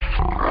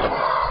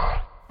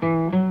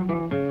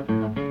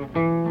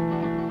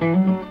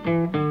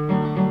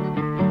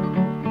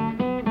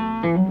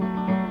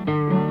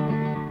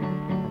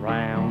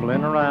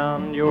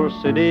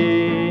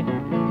city,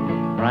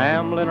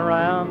 rambling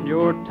around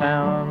your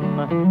town.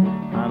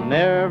 I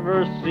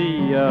never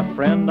see a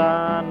friend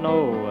I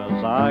know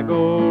as I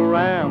go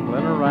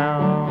rambling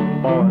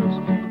around, boys,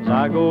 as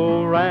I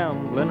go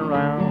rambling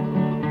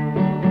around.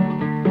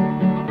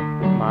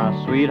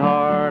 My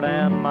sweetheart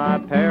and my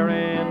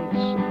parents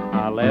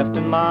I left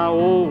in my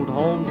old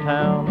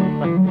hometown.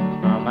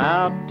 I'm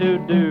out to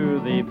do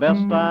the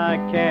best I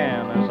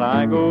can as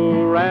I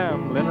go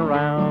rambling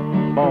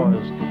around,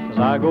 boys, as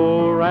I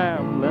go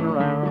rambling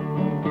around.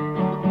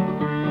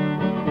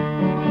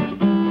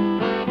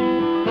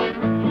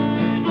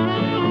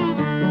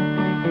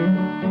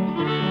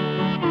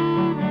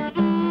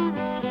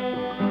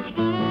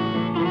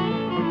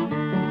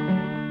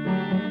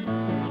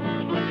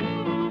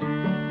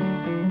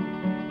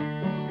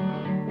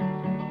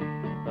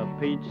 The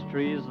peach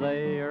trees,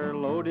 they are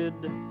loaded,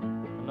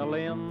 and the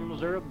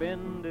limbs are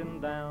bending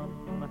down.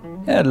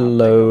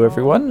 Hello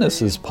everyone, this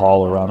is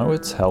Paul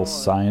Aronowitz, Health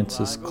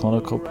Sciences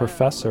Clinical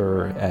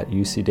Professor at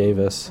UC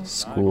Davis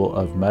School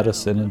of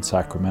Medicine in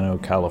Sacramento,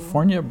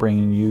 California,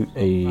 bringing you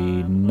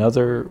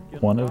another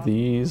one of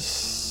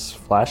these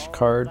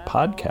flashcard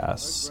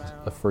podcasts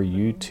for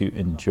you to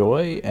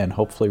enjoy and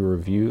hopefully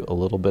review a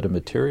little bit of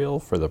material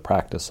for the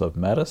practice of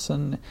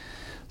medicine,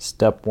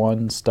 step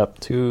 1, step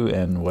 2,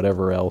 and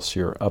whatever else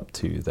you're up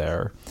to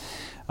there.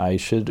 I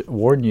should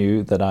warn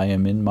you that I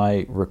am in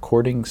my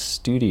recording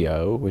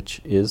studio, which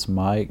is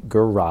my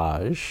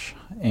garage.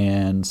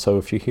 And so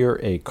if you hear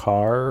a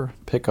car,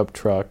 pickup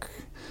truck,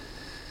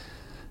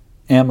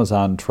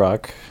 Amazon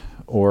truck,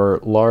 or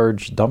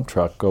large dump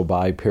truck go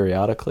by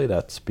periodically,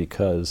 that's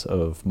because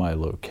of my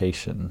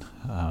location.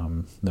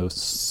 No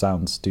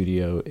sound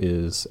studio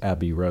is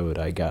Abbey Road,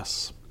 I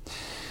guess.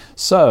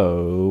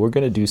 So we're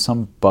going to do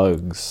some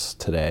bugs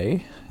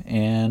today.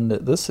 And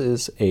this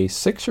is a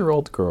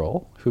 6-year-old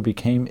girl who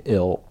became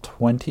ill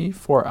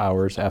 24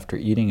 hours after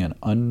eating an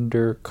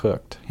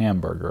undercooked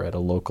hamburger at a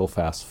local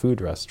fast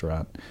food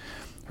restaurant.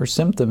 Her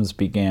symptoms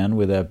began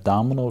with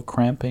abdominal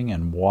cramping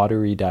and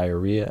watery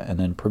diarrhea and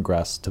then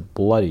progressed to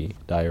bloody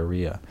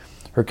diarrhea.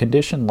 Her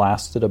condition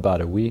lasted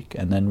about a week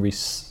and then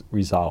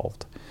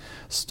resolved.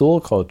 Stool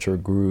culture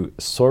grew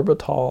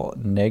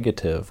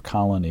sorbitol-negative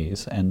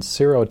colonies, and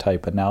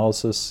serotype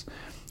analysis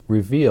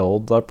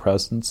revealed the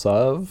presence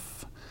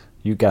of,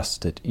 you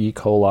guessed it, E.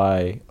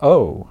 coli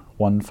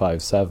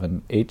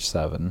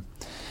O157H7.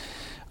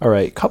 All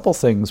right, couple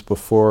things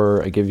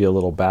before I give you a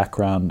little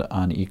background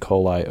on E.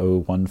 coli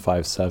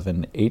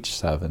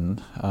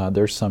O157H7.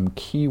 There's some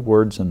key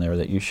words in there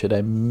that you should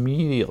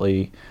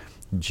immediately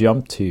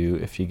jump to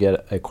if you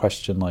get a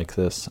question like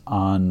this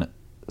on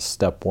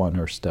step 1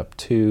 or step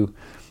 2.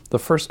 The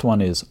first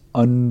one is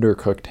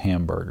undercooked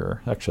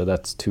hamburger. Actually,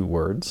 that's 2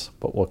 words,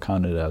 but we'll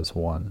count it as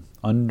 1.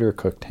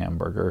 Undercooked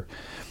hamburger.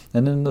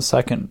 And then the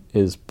second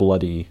is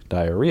bloody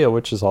diarrhea,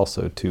 which is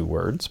also 2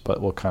 words,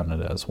 but we'll count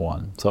it as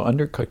 1. So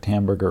undercooked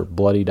hamburger,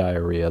 bloody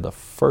diarrhea. The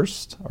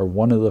first, or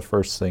one of the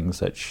first things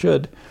that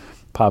should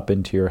pop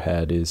into your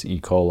head is E.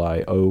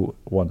 coli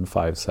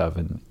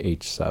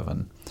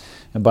O157H7.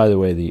 And by the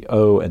way, the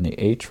O and the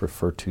H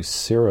refer to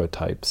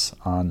serotypes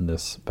on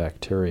this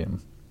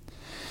bacterium.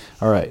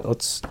 All right,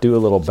 let's do a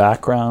little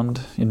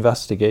background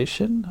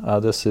investigation.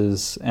 This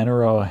is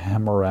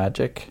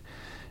enterohemorrhagic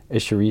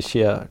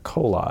Escherichia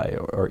coli,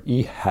 or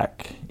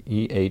EHEC,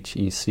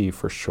 E-H-E-C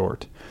for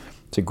short.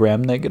 It's a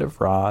gram-negative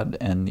rod,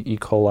 and the E.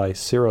 coli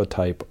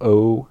serotype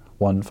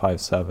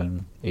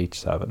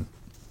O157H7.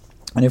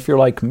 And if you're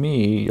like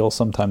me, you'll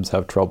sometimes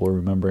have trouble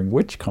remembering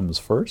which comes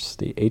first,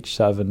 the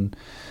H7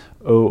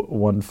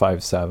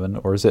 O157,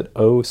 or is it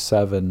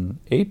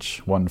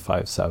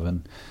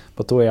O7H157?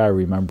 But the way I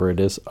remember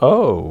it is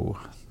O,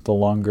 the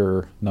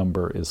longer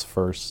number is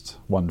first,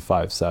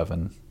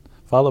 157,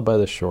 followed by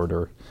the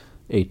shorter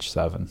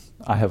H7.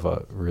 I have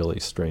a really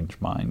strange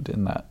mind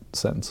in that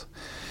sense,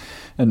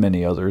 and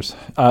many others.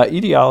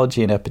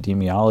 Etiology and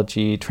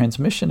epidemiology.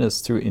 Transmission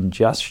is through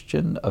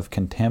ingestion of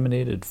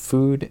contaminated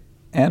food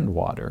and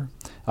water.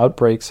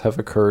 Outbreaks have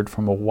occurred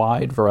from a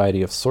wide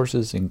variety of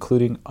sources,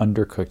 including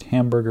undercooked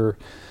hamburger.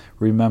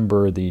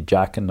 Remember the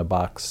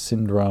Jack-in-the-Box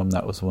syndrome?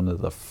 That was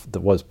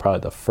that was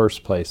probably the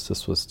first place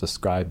this was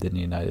described in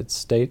the United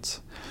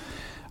States.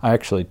 I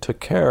actually took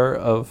care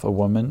of a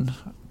woman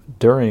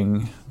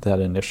during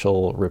that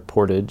initial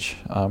reportage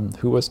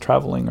who was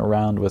traveling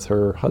around with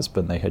her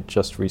husband. They had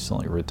just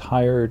recently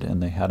retired,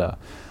 and they had a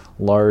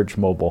large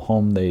mobile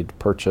home they'd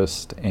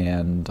purchased,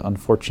 and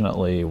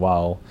unfortunately,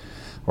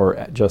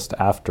 just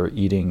after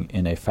eating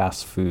in a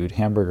fast food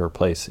hamburger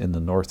place in the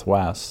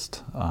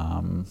Northwest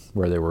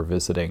where they were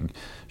visiting,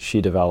 she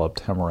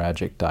developed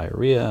hemorrhagic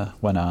diarrhea,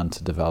 went on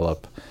to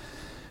develop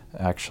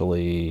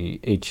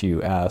actually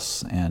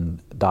HUS,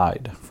 and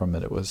died from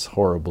it. It was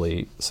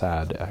horribly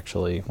sad,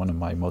 actually. One of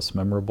my most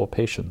memorable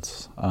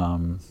patients.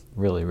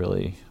 Really,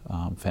 really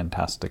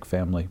fantastic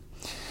family.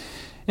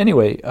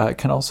 Anyway, it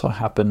can also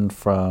happen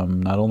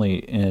from not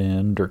only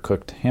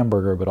undercooked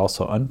hamburger, but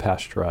also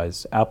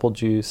unpasteurized apple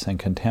juice and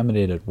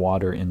contaminated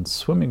water in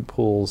swimming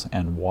pools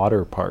and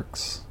water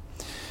parks.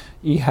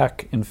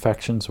 EHEC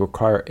infections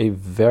require a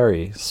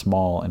very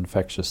small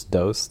infectious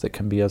dose that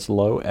can be as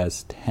low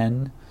as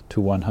 10 to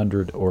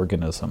 100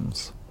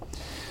 organisms.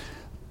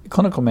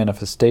 Clinical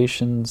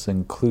manifestations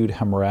include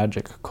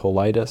hemorrhagic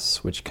colitis,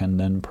 which can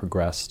then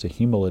progress to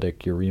hemolytic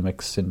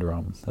uremic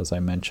syndrome, as I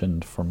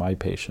mentioned for my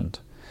patient.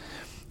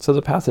 So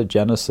the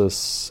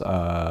pathogenesis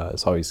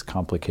is always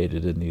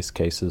complicated in these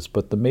cases,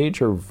 but the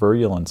major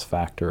virulence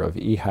factor of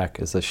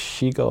EHEC is a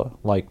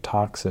Shiga-like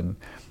toxin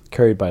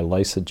carried by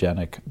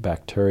lysogenic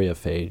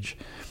bacteriophage.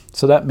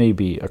 So that may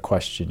be a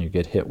question you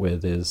get hit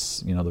with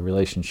is, the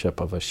relationship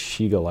of a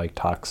Shiga-like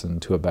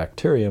toxin to a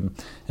bacterium.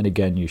 And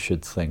again, you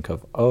should think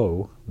of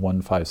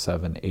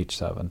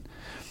O157H7.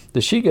 The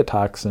Shiga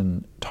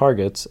toxin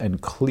targets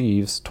and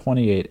cleaves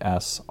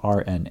 28S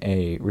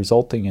RNA,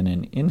 resulting in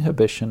an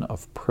inhibition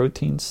of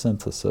protein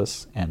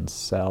synthesis and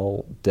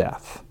cell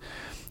death.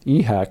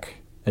 EHEC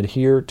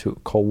adhere to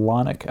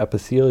colonic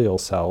epithelial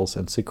cells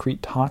and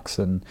secrete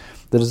toxin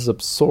that is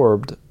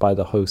absorbed by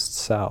the host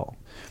cell.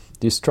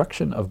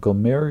 Destruction of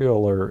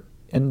glomerular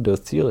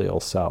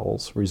endothelial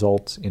cells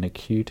results in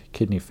acute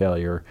kidney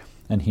failure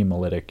and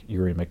hemolytic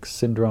uremic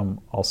syndrome,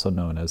 also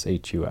known as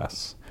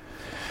HUS.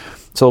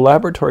 So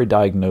laboratory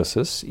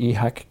diagnosis,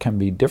 EHEC can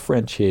be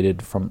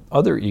differentiated from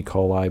other E.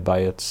 coli by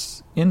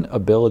its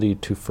inability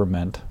to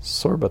ferment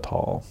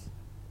sorbitol.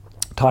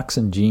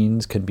 Toxin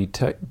genes can be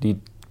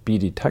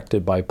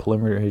detected by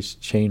polymerase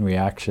chain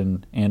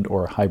reaction and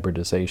or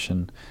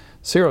hybridization.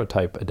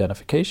 Serotype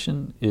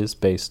identification is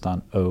based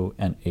on O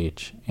and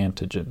H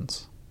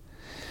antigens.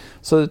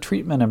 So the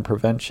treatment and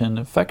prevention,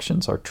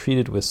 infections are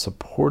treated with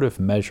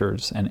supportive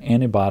measures and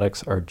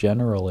antibiotics are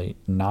generally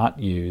not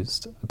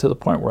used, to the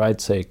point where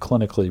I'd say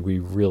clinically we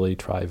really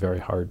try very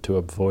hard to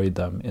avoid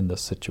them in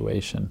this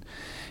situation.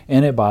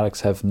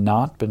 Antibiotics have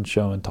not been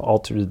shown to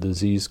alter the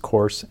disease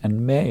course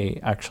and may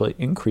actually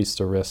increase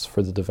the risk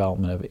for the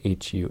development of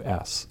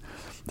HUS.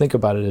 Think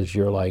about it as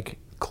you're like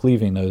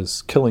killing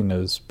those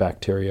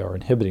bacteria or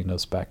inhibiting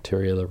those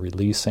bacteria, they're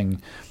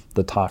releasing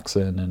the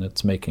toxin and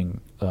it's making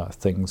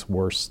things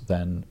worse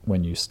than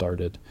when you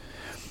started.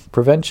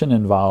 Prevention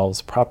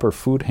involves proper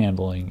food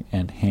handling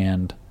and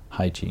hand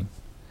hygiene.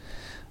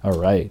 All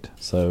right,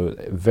 so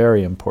a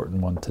very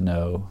important one to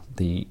know,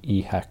 the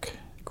EHEC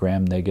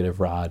gram-negative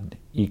rod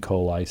E.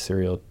 coli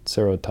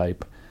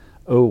serotype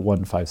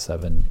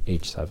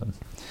O157H7.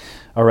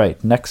 All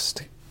right,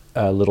 next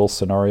little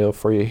scenario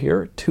for you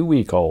here.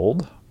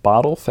 2-week-old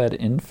bottle-fed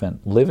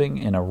infant living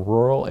in a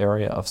rural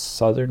area of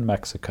southern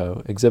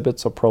Mexico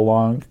exhibits a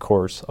prolonged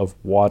course of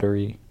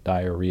watery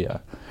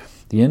diarrhea.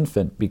 The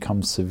infant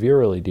becomes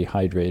severely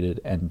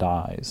dehydrated and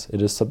dies.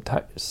 It is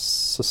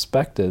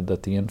suspected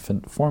that the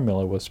infant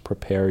formula was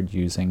prepared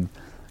using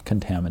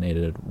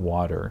contaminated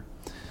water.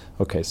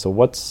 Okay, so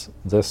what's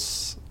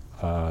this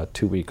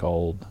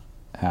 2-week-old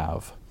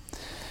have?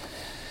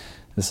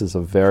 This is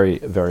a very,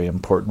 very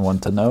important one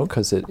to know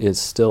because it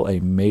is still a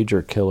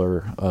major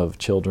killer of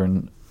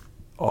children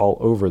all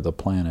over the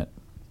planet.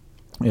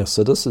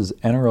 So this is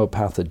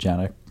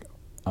enteropathogenic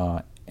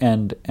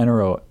and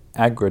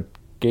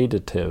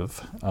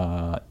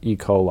enteroaggregative E.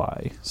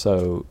 coli.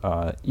 So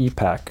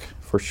EPEC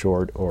for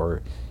short,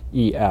 or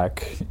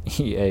EAC,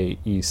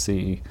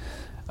 EAEC.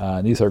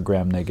 These are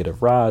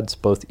gram-negative rods.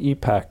 Both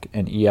EPEC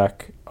and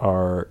EAC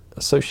are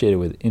associated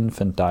with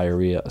infant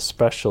diarrhea,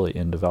 especially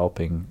in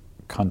developing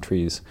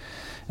countries.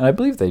 And I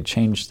believe they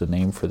changed the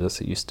name for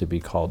this. It used to be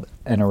called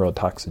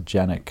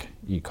enterotoxigenic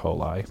E.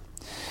 coli.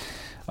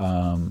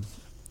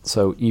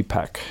 So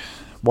EPEC.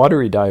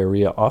 Watery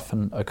diarrhea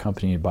often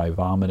accompanied by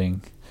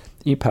vomiting.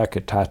 EPEC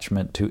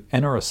attachment to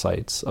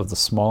enterocytes of the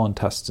small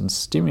intestine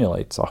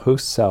stimulates a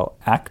host cell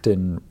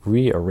actin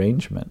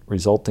rearrangement,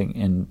 resulting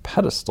in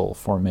pedestal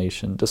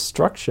formation,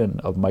 destruction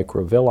of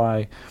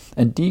microvilli,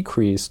 and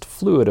decreased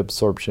fluid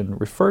absorption,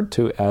 referred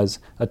to as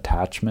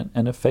attachment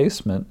and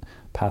effacement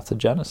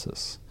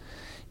pathogenesis.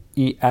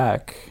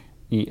 EAC,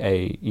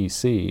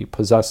 EAEC,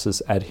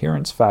 possesses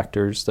adherence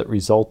factors that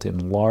result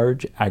in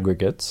large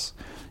aggregates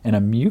and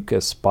a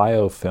mucus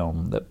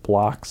biofilm that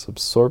blocks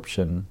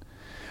absorption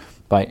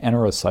by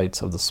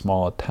enterocytes of the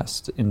small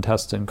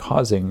intestine,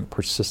 causing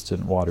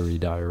persistent watery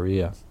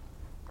diarrhea.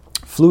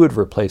 Fluid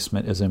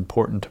replacement is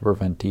important to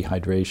prevent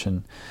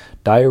dehydration.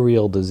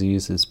 Diarrheal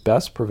disease is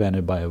best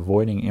prevented by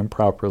avoiding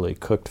improperly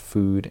cooked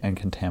food and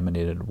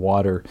contaminated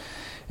water.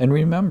 And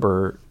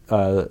remember,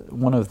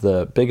 one of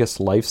the biggest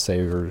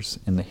lifesavers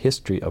in the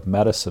history of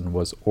medicine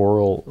was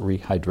oral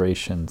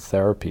rehydration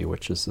therapy,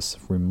 which is this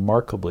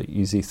remarkably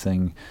easy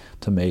thing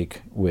to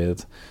make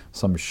with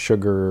some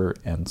sugar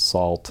and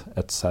salt,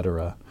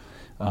 etc.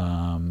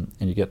 And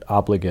you get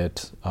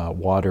obligate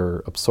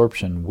water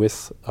absorption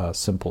with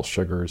simple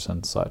sugars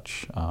and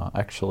such.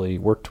 Actually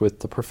worked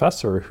with the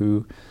professor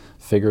who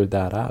figured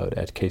that out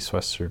at Case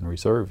Western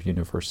Reserve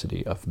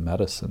University of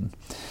Medicine.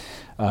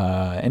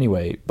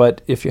 Anyway,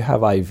 but if you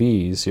have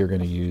IVs, you're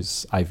going to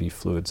use IV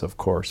fluids, of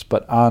course.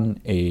 But on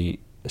a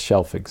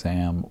shelf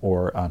exam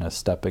or on a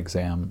step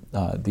exam,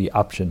 the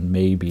option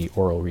may be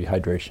oral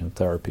rehydration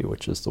therapy,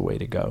 which is the way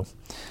to go.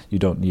 You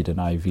don't need an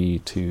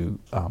IV to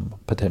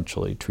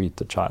potentially treat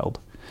the child.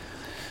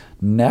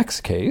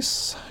 Next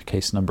case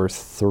number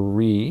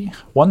 3.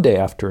 One day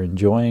after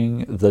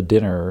enjoying the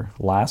dinner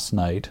last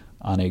night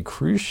on a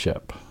cruise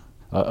ship.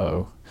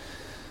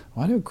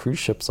 Why do cruise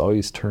ships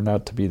always turn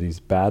out to be these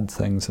bad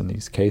things in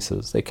these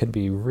cases? They can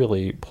be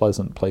really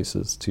pleasant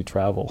places to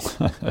travel.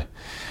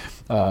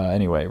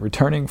 Anyway,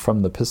 returning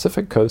from the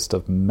Pacific coast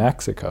of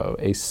Mexico,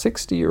 a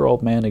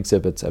 60-year-old man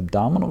exhibits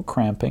abdominal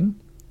cramping,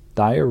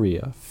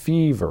 diarrhea,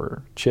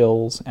 fever,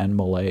 chills, and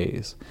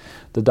malaise.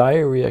 The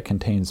diarrhea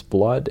contains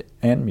blood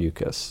and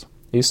mucus.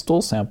 A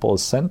stool sample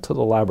is sent to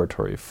the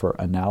laboratory for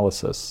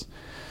analysis.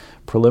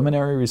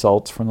 Preliminary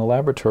results from the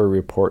laboratory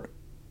report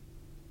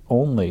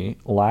only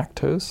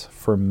lactose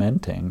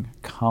fermenting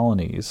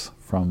colonies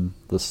from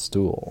the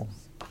stool.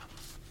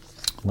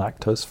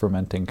 Lactose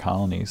fermenting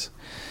colonies.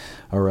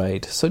 All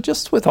right, so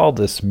just with all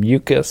this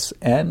mucus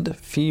and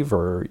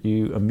fever,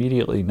 you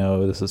immediately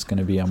know this is going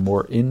to be a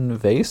more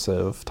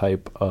invasive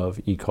type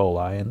of E.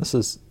 coli, and this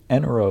is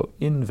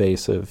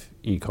enteroinvasive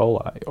E.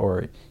 coli,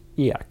 or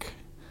EIEC.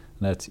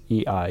 And that's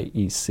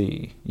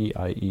EIEC,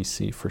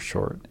 EIEC for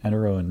short,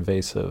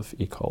 enteroinvasive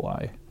E.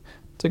 coli.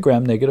 It's a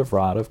gram-negative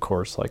rod, of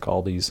course, like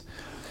all these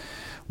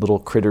little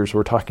critters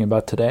we're talking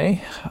about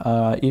today.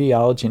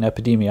 Etiology and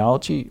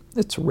epidemiology,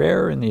 it's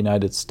rare in the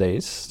United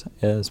States,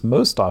 is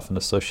most often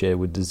associated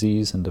with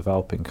disease in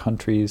developing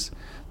countries.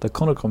 The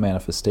clinical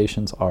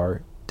manifestations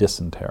are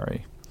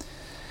dysentery.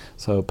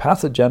 So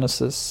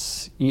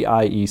pathogenesis,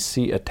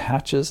 EIEC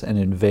attaches and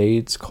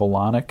invades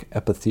colonic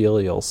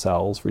epithelial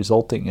cells,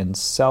 resulting in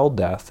cell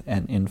death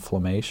and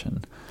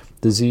inflammation.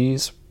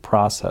 Disease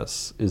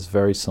process is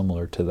very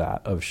similar to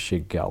that of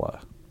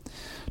Shigella.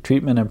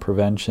 Treatment and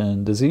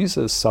prevention. Disease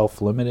is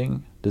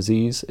self-limiting.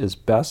 Disease is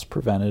best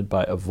prevented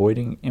by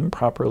avoiding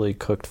improperly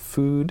cooked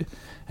food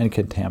and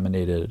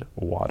contaminated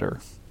water.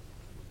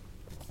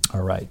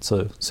 All right,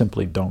 so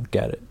simply don't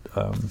get it.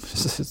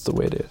 It's the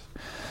way to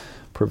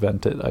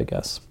prevent it, I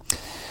guess.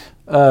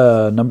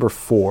 Number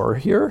 4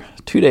 here.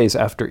 2 days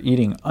after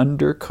eating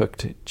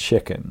undercooked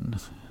chicken.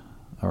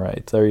 All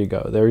right, there you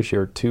go. There's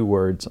your 2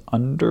 words,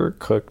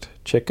 undercooked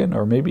chicken,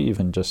 or maybe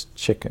even just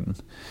chicken.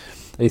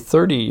 A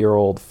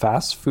 30-year-old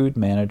fast food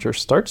manager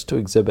starts to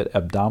exhibit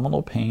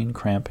abdominal pain,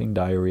 cramping,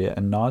 diarrhea,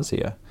 and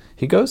nausea.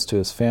 He goes to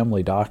his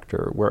family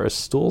doctor, where a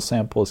stool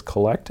sample is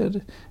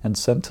collected and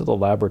sent to the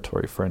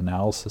laboratory for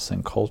analysis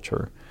and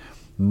culture.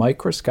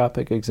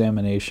 Microscopic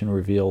examination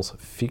reveals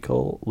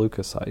fecal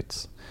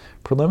leukocytes.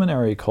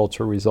 Preliminary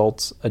culture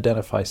results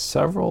identify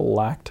several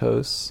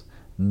lactose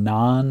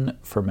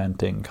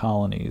non-fermenting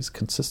colonies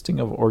consisting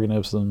of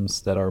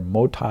organisms that are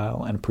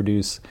motile and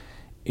produce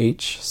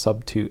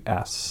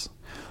H2S.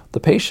 The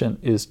patient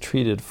is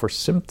treated for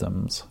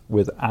symptoms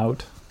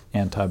without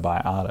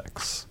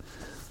antibiotics.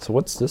 So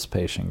what's this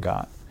patient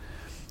got?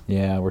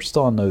 Yeah, we're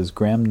still on those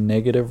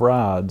gram-negative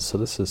rods. So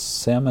this is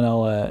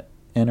Salmonella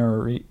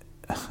enterica.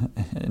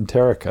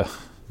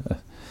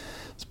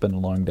 It's been a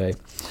long day.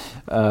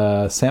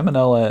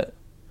 Salmonella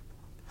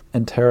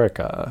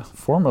enterica,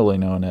 formerly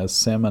known as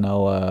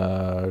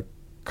Salmonella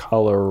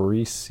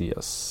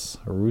choleraceus,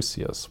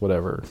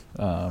 whatever.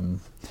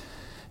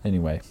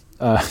 Anyway,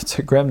 it's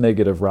a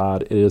gram-negative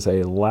rod. It is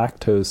a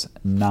lactose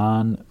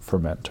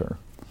non-fermenter.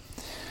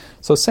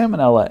 So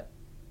Salmonella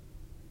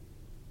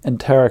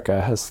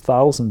enterica has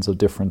thousands of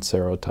different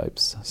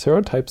serotypes.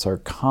 Serotypes are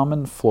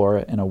common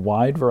flora in a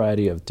wide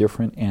variety of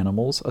different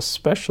animals,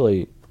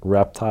 especially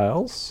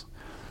reptiles.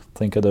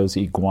 Think of those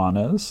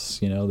iguanas,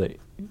 that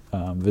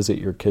visit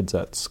your kids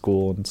at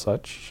school and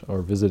such,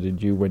 or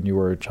visited you when you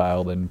were a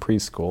child in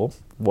preschool.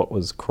 What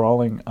was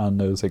crawling on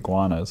those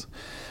iguanas?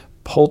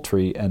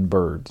 Poultry and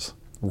birds.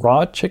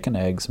 Raw chicken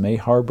eggs may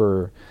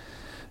harbor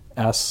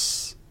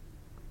S.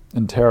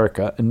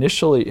 enterica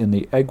initially in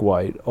the egg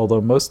white,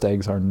 although most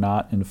eggs are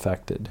not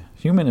infected.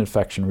 Human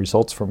infection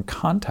results from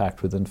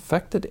contact with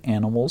infected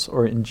animals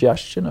or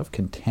ingestion of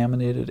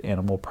contaminated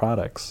animal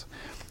products.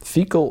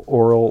 Fecal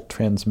oral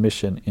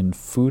transmission in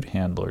food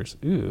handlers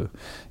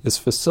is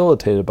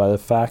facilitated by the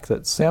fact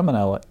that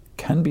salmonella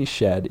can be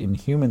shed in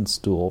human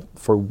stool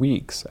for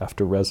weeks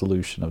after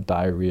resolution of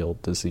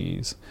diarrheal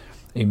disease.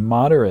 A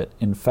moderate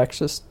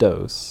infectious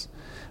dose,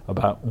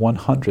 about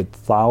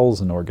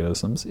 100,000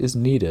 organisms, is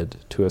needed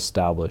to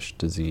establish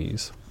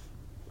disease.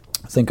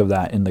 Think of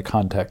that in the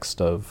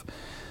context of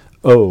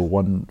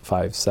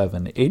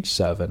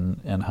O157H7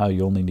 and how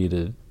you only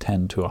needed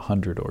 10 to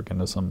 100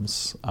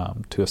 organisms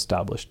to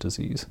establish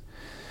disease.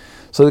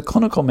 So the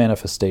clinical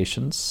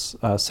manifestations,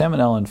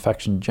 salmonella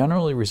infection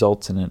generally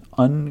results in an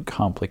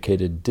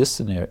uncomplicated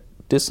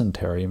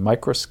dysentery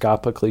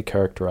microscopically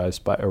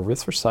characterized by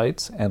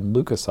erythrocytes and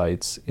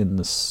leukocytes in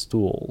the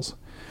stools.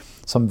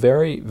 Some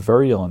very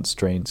virulent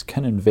strains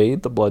can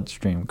invade the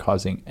bloodstream,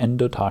 causing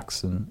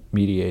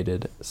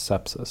endotoxin-mediated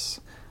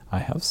sepsis. I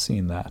have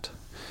seen that.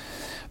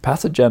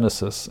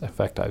 Pathogenesis, in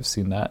fact, I've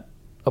seen that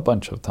a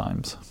bunch of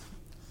times.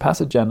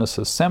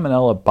 Pathogenesis.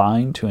 Salmonella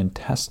bind to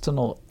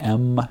intestinal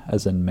M,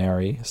 as in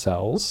Mary,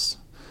 cells,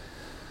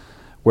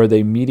 where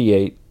they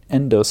mediate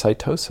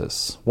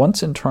endocytosis.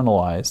 Once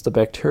internalized, the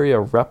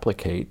bacteria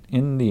replicate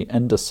in the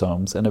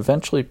endosomes and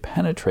eventually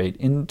penetrate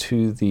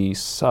into the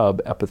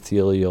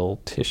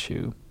subepithelial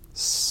tissue,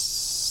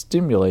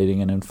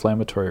 stimulating an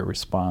inflammatory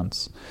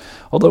response.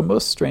 Although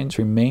most strains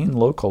remain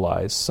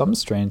localized, some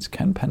strains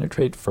can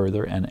penetrate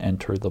further and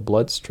enter the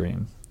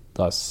bloodstream,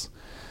 thus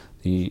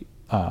the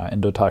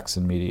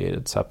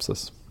endotoxin-mediated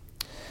sepsis.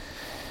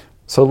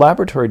 So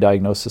laboratory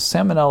diagnosis,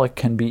 Salmonella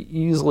can be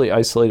easily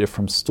isolated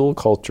from stool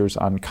cultures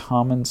on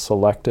common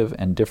selective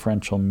and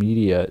differential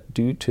media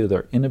due to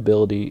their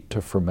inability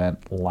to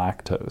ferment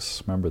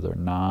lactose. Remember, they're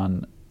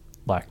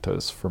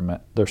lactose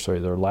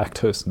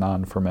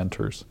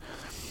non-fermenters.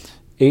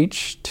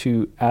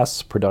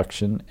 H2S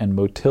production and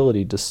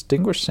motility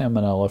distinguish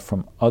Salmonella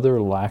from other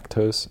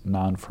lactose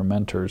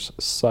non-fermenters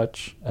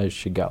such as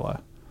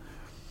Shigella.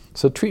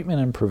 So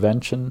treatment and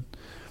prevention.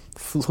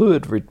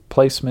 Fluid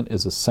replacement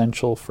is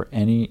essential for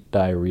any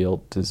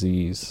diarrheal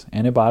disease.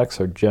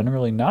 Antibiotics are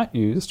generally not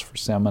used for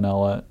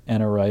Salmonella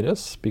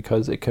enteritis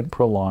because it can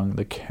prolong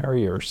the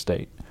carrier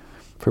state.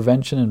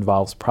 Prevention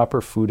involves proper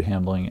food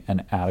handling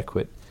and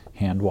adequate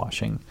hand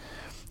washing.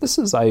 This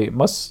is, I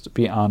must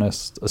be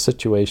honest, a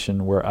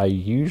situation where I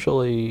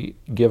usually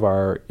give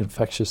our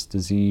infectious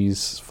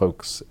disease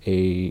folks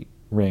a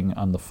ring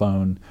on the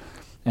phone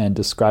and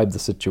describe the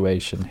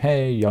situation.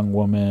 Hey, young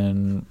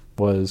woman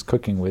was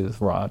cooking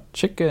with raw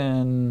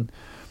chicken,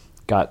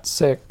 got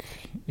sick,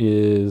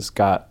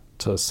 got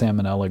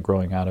salmonella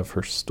growing out of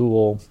her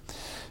stool,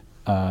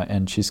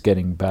 and she's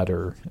getting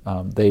better.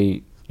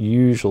 They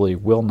usually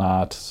will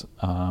not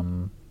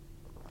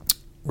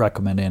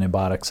recommend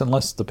antibiotics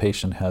unless the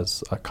patient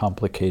has a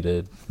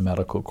complicated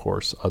medical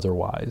course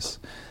otherwise.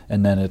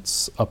 And then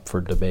it's up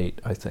for debate,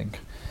 I think,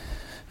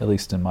 at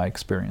least in my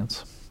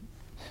experience.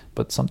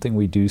 But something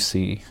we do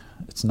see,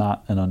 it's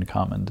not an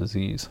uncommon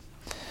disease.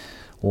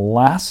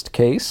 Last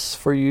case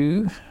for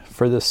you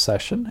for this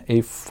session, a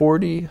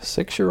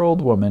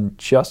 46-year-old woman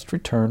just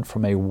returned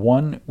from a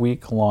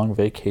 1-week-long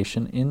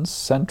vacation in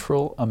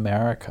Central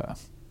America.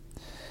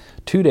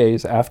 2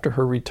 days after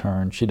her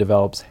return, she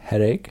develops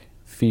headache,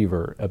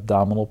 fever,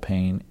 abdominal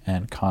pain,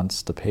 and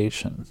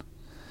constipation.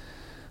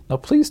 Now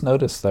please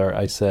notice there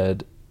I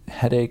said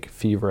headache,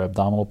 fever,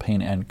 abdominal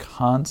pain, and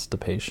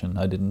constipation.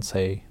 I didn't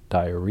say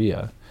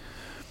diarrhea.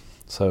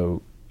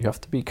 So you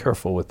have to be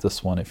careful with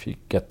this one if you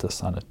get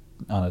this on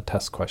a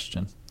test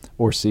question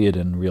or see it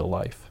in real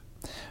life.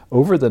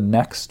 Over the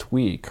next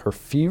week, her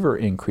fever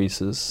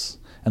increases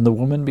and the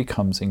woman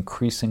becomes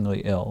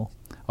increasingly ill.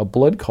 A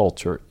blood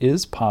culture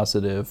is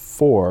positive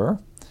for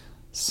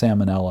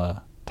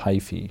Salmonella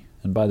typhi.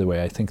 And by the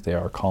way, I think they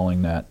are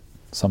calling that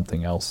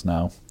something else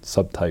now,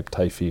 subtype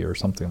typhi or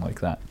something like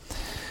that.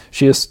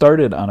 She has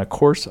started on a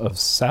course of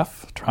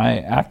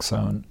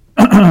ceftriaxone.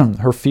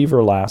 Her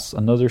fever lasts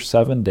another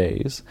 7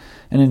 days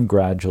and then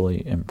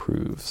gradually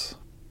improves.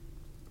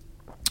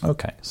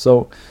 Okay,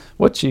 so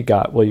what she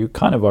got, well, you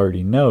kind of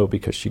already know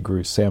because she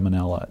grew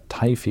Salmonella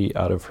typhi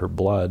out of her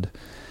blood.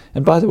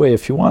 And by the way,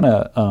 if you want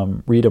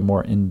to read a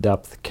more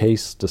in-depth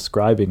case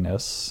describing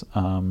this,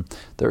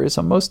 there is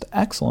a most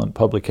excellent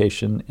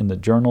publication in the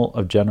Journal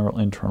of General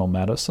Internal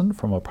Medicine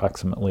from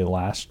approximately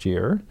last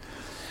year.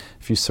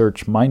 If you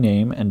search my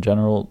name and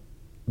Journal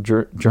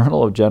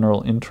of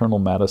General Internal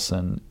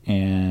Medicine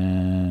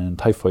and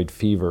typhoid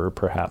fever,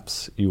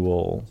 perhaps you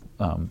will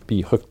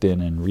be hooked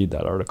in and read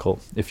that article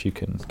if you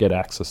can get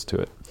access to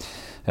it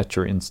at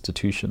your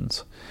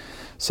institutions.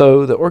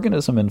 So the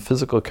organism and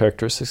physical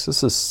characteristics,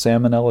 this is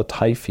Salmonella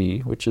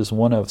typhi, which is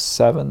one of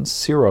 7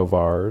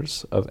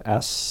 serovars of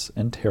S.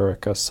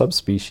 enterica,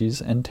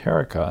 subspecies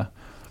enterica.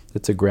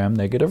 It's a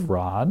gram-negative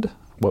rod,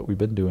 what we've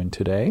been doing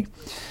today.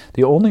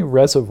 The only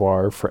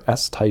reservoir for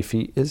S.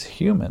 typhi is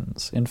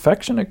humans.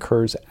 Infection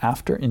occurs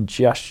after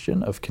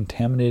ingestion of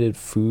contaminated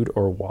food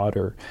or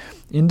water.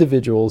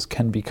 Individuals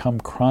can become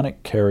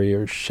chronic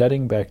carriers,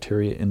 shedding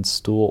bacteria in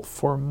stool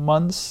for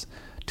months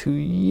to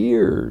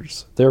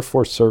years,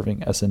 therefore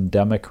serving as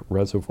endemic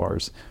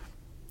reservoirs.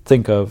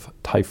 Think of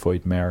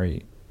Typhoid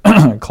Mary,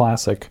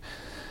 classic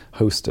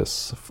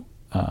hostess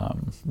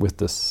with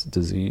this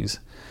disease,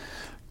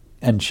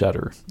 and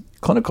shudder.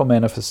 Clinical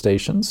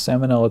manifestations,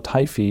 Salmonella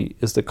typhi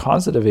is the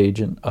causative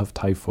agent of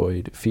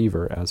typhoid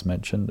fever, as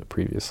mentioned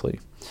previously.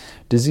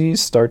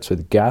 Disease starts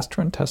with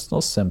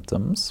gastrointestinal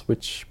symptoms,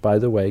 which, by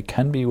the way,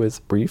 can be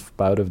with brief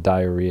bout of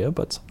diarrhea,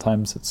 but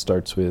sometimes it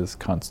starts with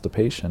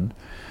constipation.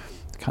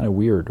 Kind of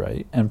weird,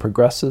 right? And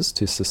progresses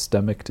to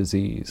systemic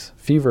disease.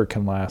 Fever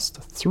can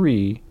last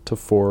 3 to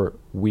 4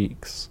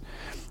 weeks.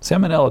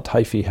 Salmonella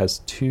typhi has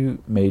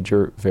 2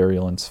 major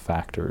virulence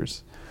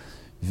factors,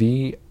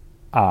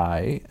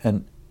 VI,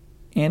 an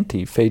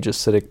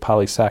antiphagocytic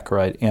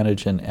polysaccharide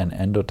antigen and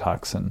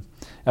endotoxin.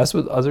 As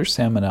with other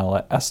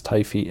Salmonella, S.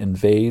 typhi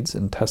invades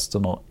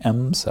intestinal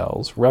M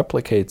cells,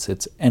 replicates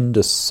its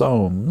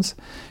endosomes,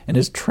 and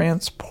is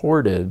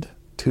transported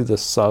to the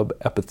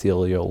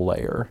subepithelial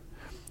layer.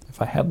 If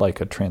If I had like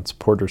a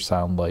transporter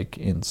sound like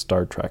in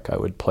Star Trek, I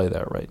would play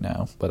that right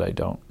now, but I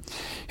don't.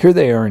 Here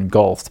they are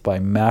engulfed by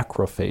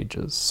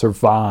macrophages,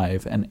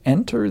 survive, and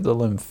enter the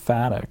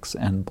lymphatics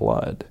and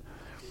blood.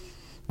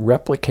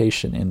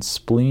 Replication in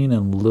spleen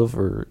and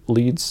liver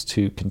leads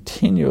to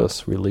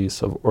continuous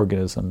release of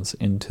organisms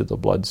into the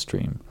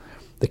bloodstream.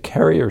 The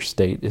carrier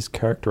state is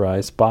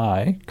characterized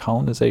by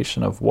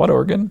colonization of what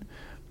organ?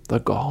 The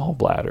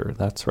gallbladder,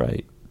 that's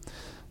right.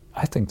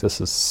 I think this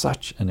is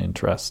such an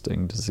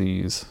interesting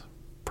disease,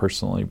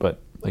 personally,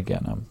 but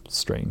again, I'm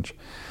strange.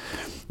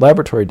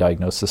 Laboratory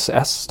diagnosis: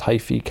 S.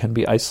 typhi can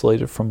be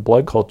isolated from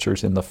blood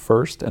cultures in the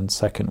first and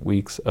second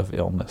weeks of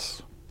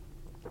illness.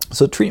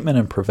 So treatment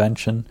and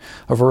prevention: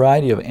 a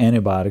variety of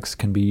antibiotics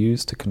can be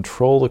used to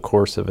control the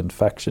course of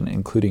infection,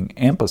 including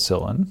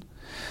ampicillin,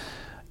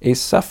 a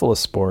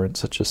cephalosporin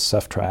such as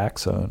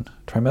ceftriaxone,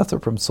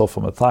 trimethoprim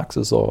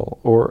sulfamethoxazole,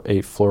 or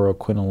a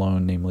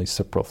fluoroquinolone, namely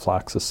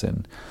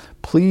ciprofloxacin.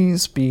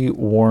 Please be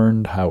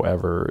warned,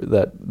 however,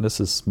 that this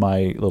is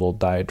my little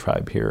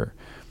diatribe here.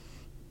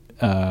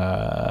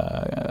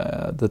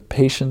 The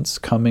patients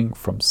coming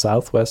from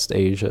Southwest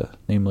Asia,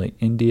 namely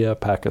India,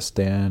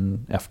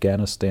 Pakistan,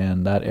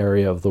 Afghanistan, that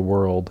area of the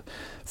world,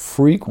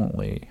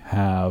 frequently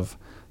have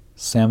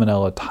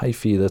Salmonella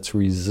typhi that's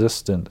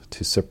resistant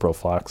to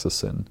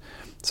ciprofloxacin.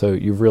 So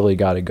you've really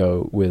got to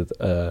go with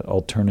an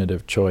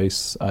alternative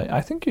choice.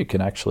 I think you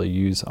can actually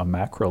use a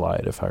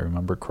macrolide, if I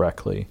remember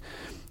correctly.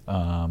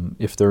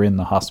 If they're in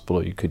the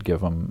hospital, you could give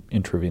them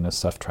intravenous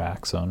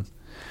ceftriaxone.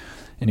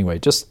 Anyway,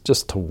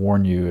 just to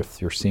warn you, if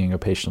you're seeing a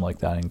patient like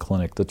that in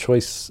clinic, the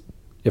choice,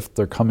 if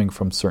they're coming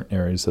from certain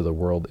areas of the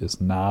world,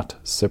 is not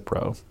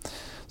Cipro.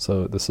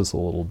 So this is a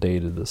little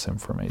dated, this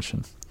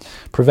information.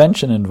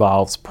 Prevention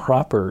involves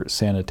proper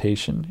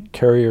sanitation,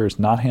 carriers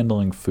not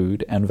handling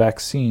food, and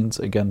vaccines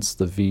against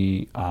the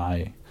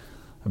VI,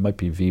 it might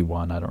be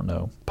V1, I don't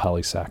know,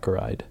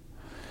 polysaccharide.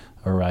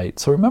 All right,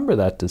 so remember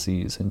that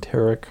disease,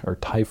 enteric or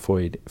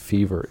typhoid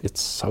fever.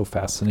 It's so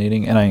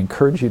fascinating, and I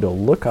encourage you to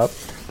look up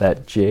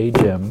that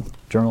JGIM,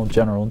 Journal of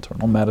General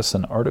Internal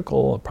Medicine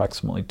article,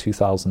 approximately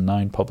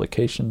 2009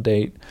 publication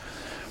date.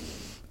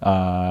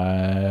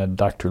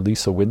 Dr.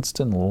 Lisa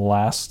Winston,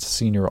 last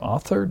senior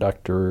author.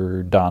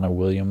 Dr. Donna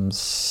Williams,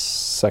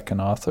 second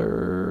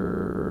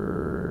author.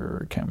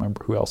 Can't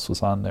remember who else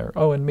was on there.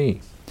 Oh, and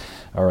me.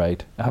 All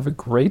right, have a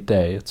great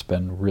day. It's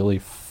been really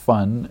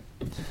fun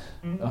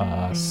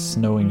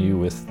snowing you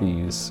with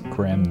these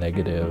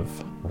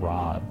gram-negative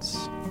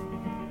rods.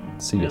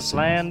 See you soon. This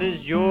land is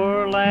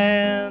your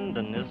land,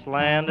 and this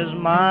land is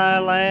my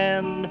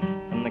land,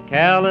 from the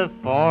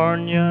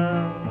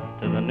California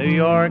to the New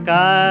York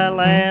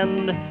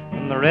Island,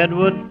 from the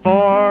Redwood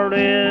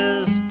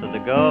Forest to the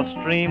Gulf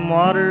Stream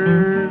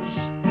waters.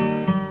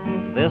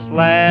 This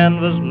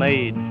land was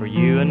made for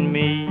you and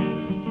me.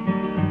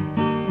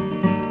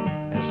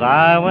 As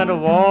I went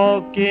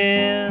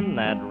a-walking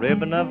that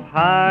ribbon of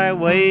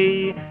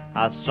highway,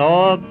 I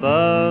saw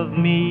above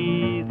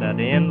me that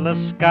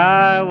endless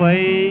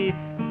skyway,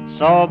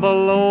 saw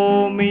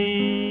below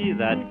me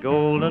that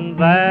golden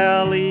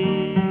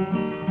valley.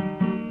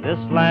 This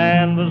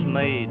land was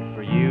made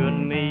for you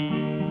and me.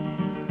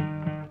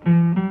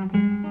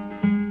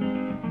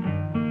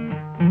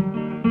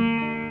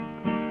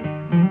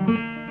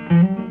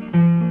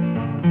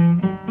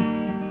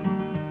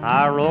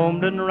 I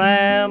roamed and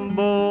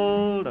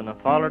rambled, and I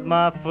followed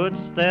my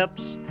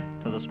footsteps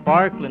to the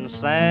sparkling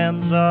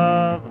sands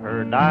of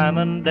her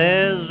diamond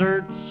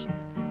deserts.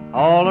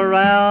 All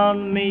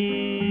around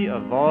me a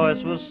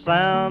voice was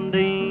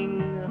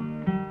sounding,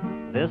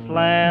 this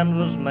land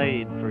was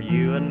made for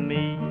you and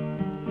me.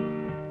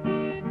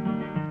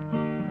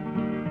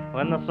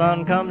 When the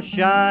sun comes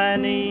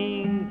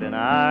shining, then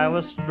I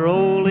was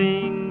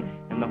strolling,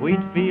 and the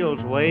wheat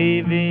fields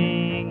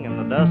waving, and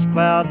the dust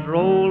clouds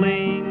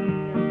rolling.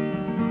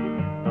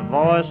 The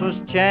voice was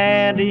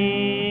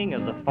chanting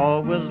as the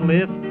fog was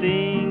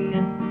lifting,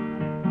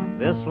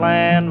 this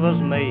land was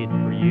made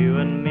for you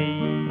and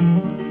me.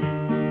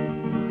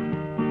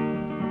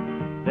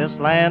 This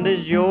land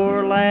is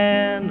your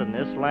land, and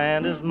this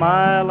land is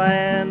my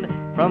land,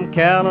 from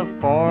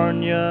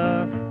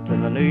California to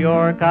the New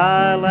York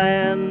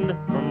Island,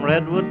 from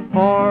Redwood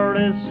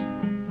Forest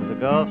to the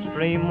Gulf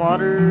Stream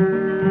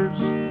waters.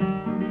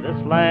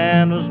 This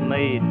land was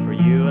made for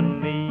you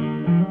and me.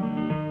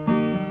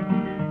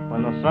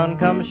 When the sun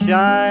comes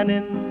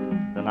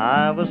shining, then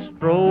I was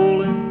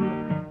strolling,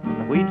 and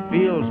the wheat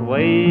fields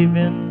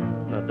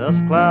waving, the dust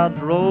clouds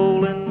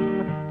rolling,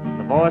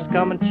 the voice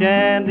coming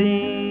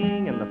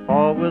chanting, and the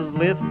fog was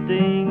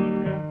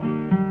lifting.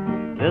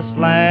 This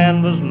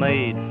land was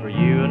made for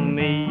you and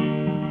me.